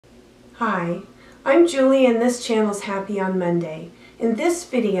Hi, I'm Julie and this channel's Happy on Monday. In this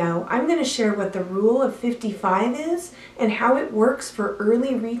video, I'm going to share what the Rule of 55 is and how it works for early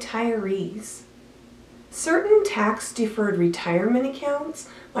retirees. Certain tax-deferred retirement accounts,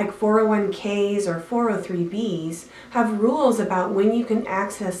 like 401ks or 403bs, have rules about when you can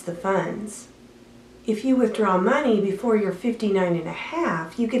access the funds. If you withdraw money before you're 59 and a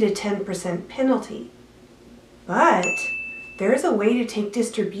half, you get a 10% penalty. But there's a way to take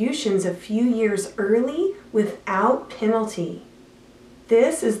distributions a few years early without penalty.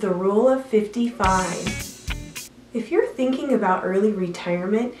 This is the Rule of 55. If you're thinking about early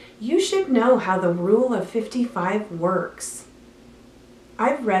retirement, you should know how the Rule of 55 works.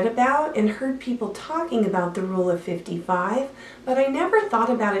 I've read about and heard people talking about the Rule of 55, but I never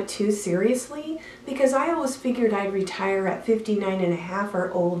thought about it too seriously because I always figured I'd retire at 59 and a half or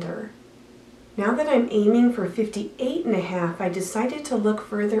older. Now that I'm aiming for 58 and a half, I decided to look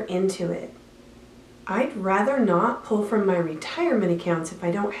further into it. I'd rather not pull from my retirement accounts if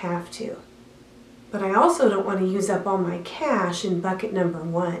I don't have to. But I also don't want to use up all my cash in bucket number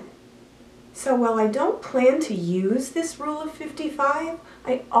 1. So while I don't plan to use this Rule of 55,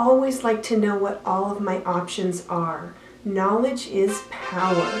 I always like to know what all of my options are. Knowledge is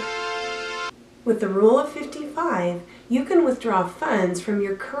power. With the Rule of 55, you can withdraw funds from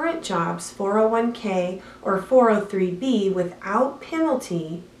your current job's 401k or 403b without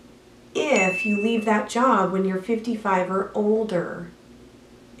penalty if you leave that job when you're 55 or older.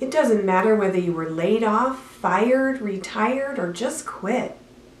 It doesn't matter whether you were laid off, fired, retired, or just quit.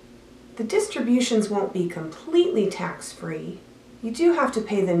 The distributions won't be completely tax-free. You do have to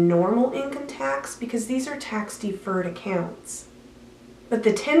pay the normal income tax because these are tax-deferred accounts. But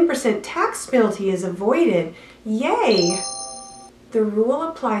the 10% tax penalty is avoided. Yay! The rule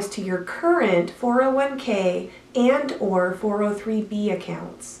applies to your current 401k and or 403b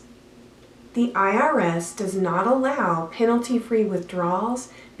accounts. The IRS does not allow penalty-free withdrawals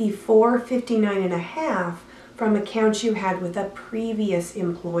before 59 and a half from accounts you had with a previous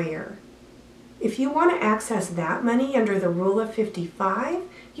employer. If you want to access that money under the Rule of 55,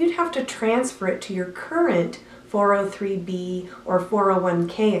 you'd have to transfer it to your current 403b or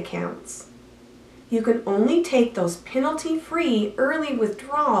 401k accounts. You can only take those penalty-free early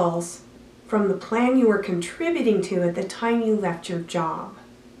withdrawals from the plan you were contributing to at the time you left your job.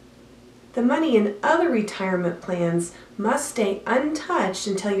 The money in other retirement plans must stay untouched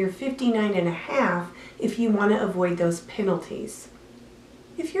until you're 59 and a half if you want to avoid those penalties.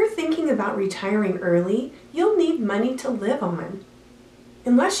 If you're thinking about retiring early, you'll need money to live on.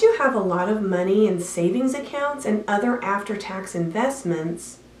 Unless you have a lot of money in savings accounts and other after-tax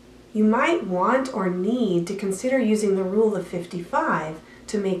investments, you might want or need to consider using the Rule of 55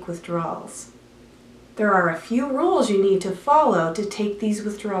 to make withdrawals. There are a few rules you need to follow to take these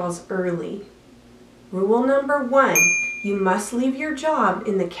withdrawals early. Rule number 1, you must leave your job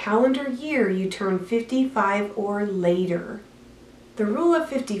in the calendar year you turn 55 or later. The Rule of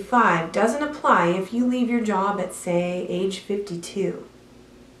 55 doesn't apply if you leave your job at, say, age 52.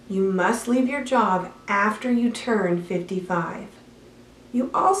 You must leave your job after you turn 55. You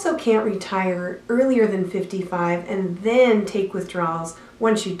also can't retire earlier than 55 and then take withdrawals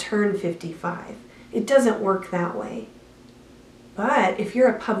once you turn 55. It doesn't work that way. But if you're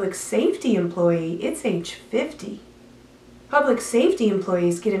a public safety employee, it's age 50. Public safety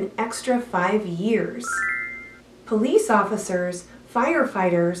employees get an extra 5 years. Police officers,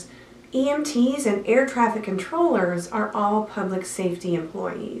 firefighters, EMTs, and air traffic controllers are all public safety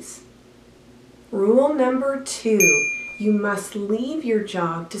employees. Rule number 2, you must leave your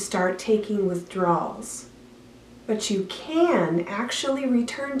job to start taking withdrawals. But you can actually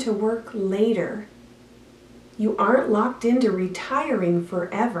return to work later. You aren't locked into retiring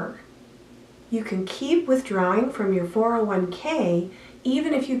forever. You can keep withdrawing from your 401k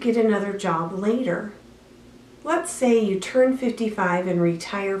even if you get another job later. Let's say you turn 55 and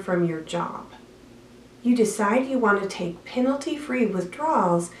retire from your job. You decide you want to take penalty-free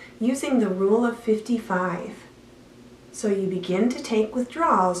withdrawals using the Rule of 55. So you begin to take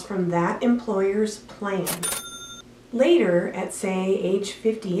withdrawals from that employer's plan. Later, at say age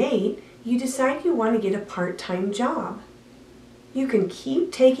 58, you decide you want to get a part-time job. You can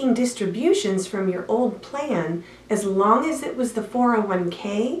keep taking distributions from your old plan as long as it was the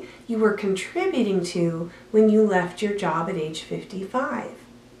 401k you were contributing to when you left your job at age 55.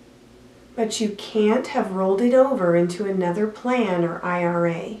 But you can't have rolled it over into another plan or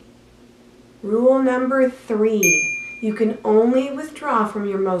IRA. Rule number 3, you can only withdraw from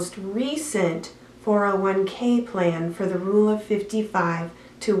your most recent 401k plan for the Rule of 55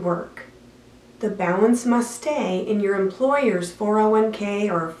 to work. The balance must stay in your employer's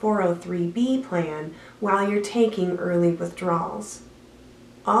 401k or 403b plan while you're taking early withdrawals.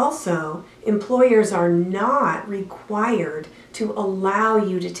 Also, employers are not required to allow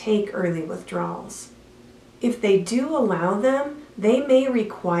you to take early withdrawals. If they do allow them, they may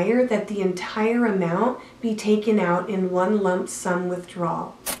require that the entire amount be taken out in one lump sum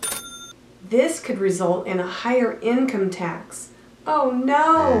withdrawal. This could result in a higher income tax. Oh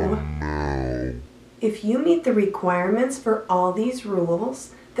no! If you meet the requirements for all these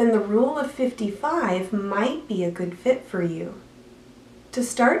rules, then the Rule of 55 might be a good fit for you. To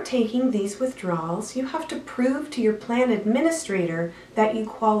start taking these withdrawals, you have to prove to your plan administrator that you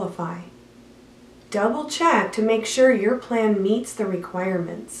qualify. Double check to make sure your plan meets the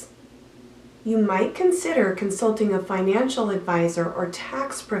requirements. You might consider consulting a financial advisor or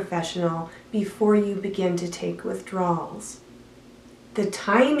tax professional before you begin to take withdrawals. The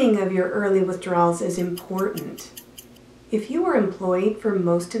timing of your early withdrawals is important. If you were employed for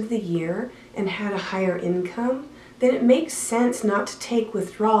most of the year and had a higher income, then it makes sense not to take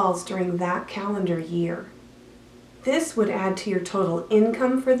withdrawals during that calendar year. This would add to your total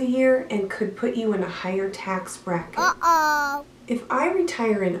income for the year and could put you in a higher tax bracket. If I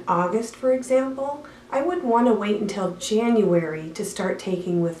retire in August, for example, I would want to wait until January to start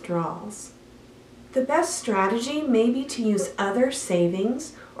taking withdrawals. The best strategy may be to use other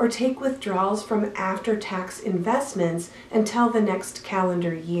savings or take withdrawals from after-tax investments until the next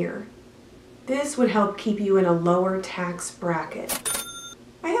calendar year. This would help keep you in a lower tax bracket.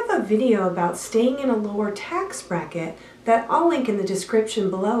 I have a video about staying in a lower tax bracket that I'll link in the description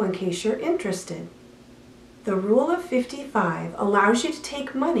below in case you're interested. The Rule of 55 allows you to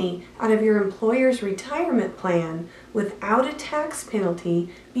take money out of your employer's retirement plan without a tax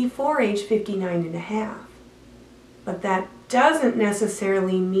penalty before age 59 and a half. But that doesn't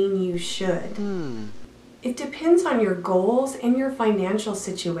necessarily mean you should. It depends on your goals and your financial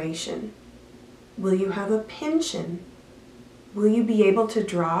situation. Will you have a pension? Will you be able to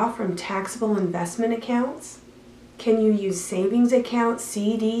draw from taxable investment accounts? Can you use savings accounts,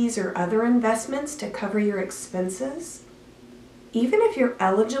 CDs, or other investments to cover your expenses? Even if you're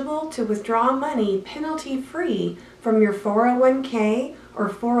eligible to withdraw money penalty-free from your 401k or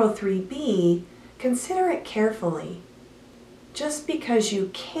 403b, consider it carefully. Just because you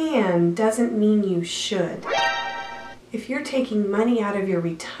can doesn't mean you should. If you're taking money out of your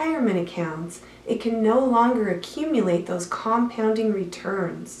retirement accounts, it can no longer accumulate those compounding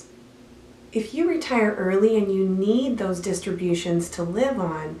returns. If you retire early and you need those distributions to live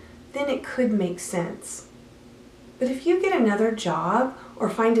on, then it could make sense. But if you get another job or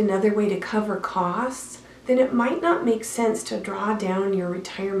find another way to cover costs, then it might not make sense to draw down your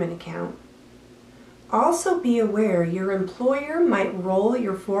retirement account. Also be aware your employer might roll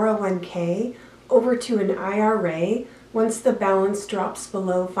your 401k over to an IRA once the balance drops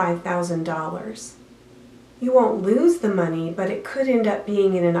below $5,000. You won't lose the money, but it could end up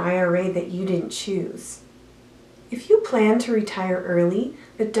being in an IRA that you didn't choose. If you plan to retire early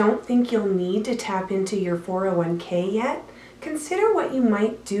but don't think you'll need to tap into your 401k yet, consider what you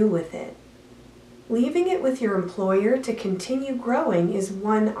might do with it. Leaving it with your employer to continue growing is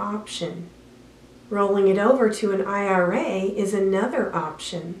one option. Rolling it over to an IRA is another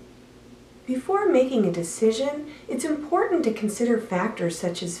option. Before making a decision, it's important to consider factors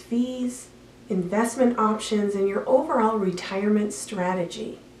such as fees, investment options, and your overall retirement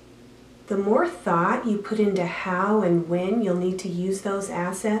strategy. The more thought you put into how and when you'll need to use those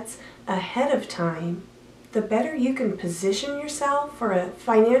assets ahead of time, the better you can position yourself for a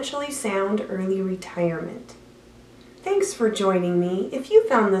financially sound early retirement. Thanks for joining me. If you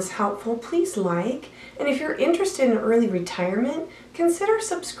found this helpful, please like, and if you're interested in early retirement, consider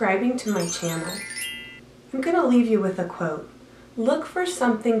subscribing to my channel. I'm going to leave you with a quote. Look for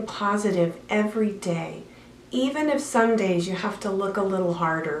something positive every day, even if some days you have to look a little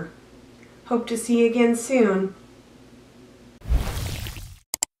harder. Hope to see you again soon.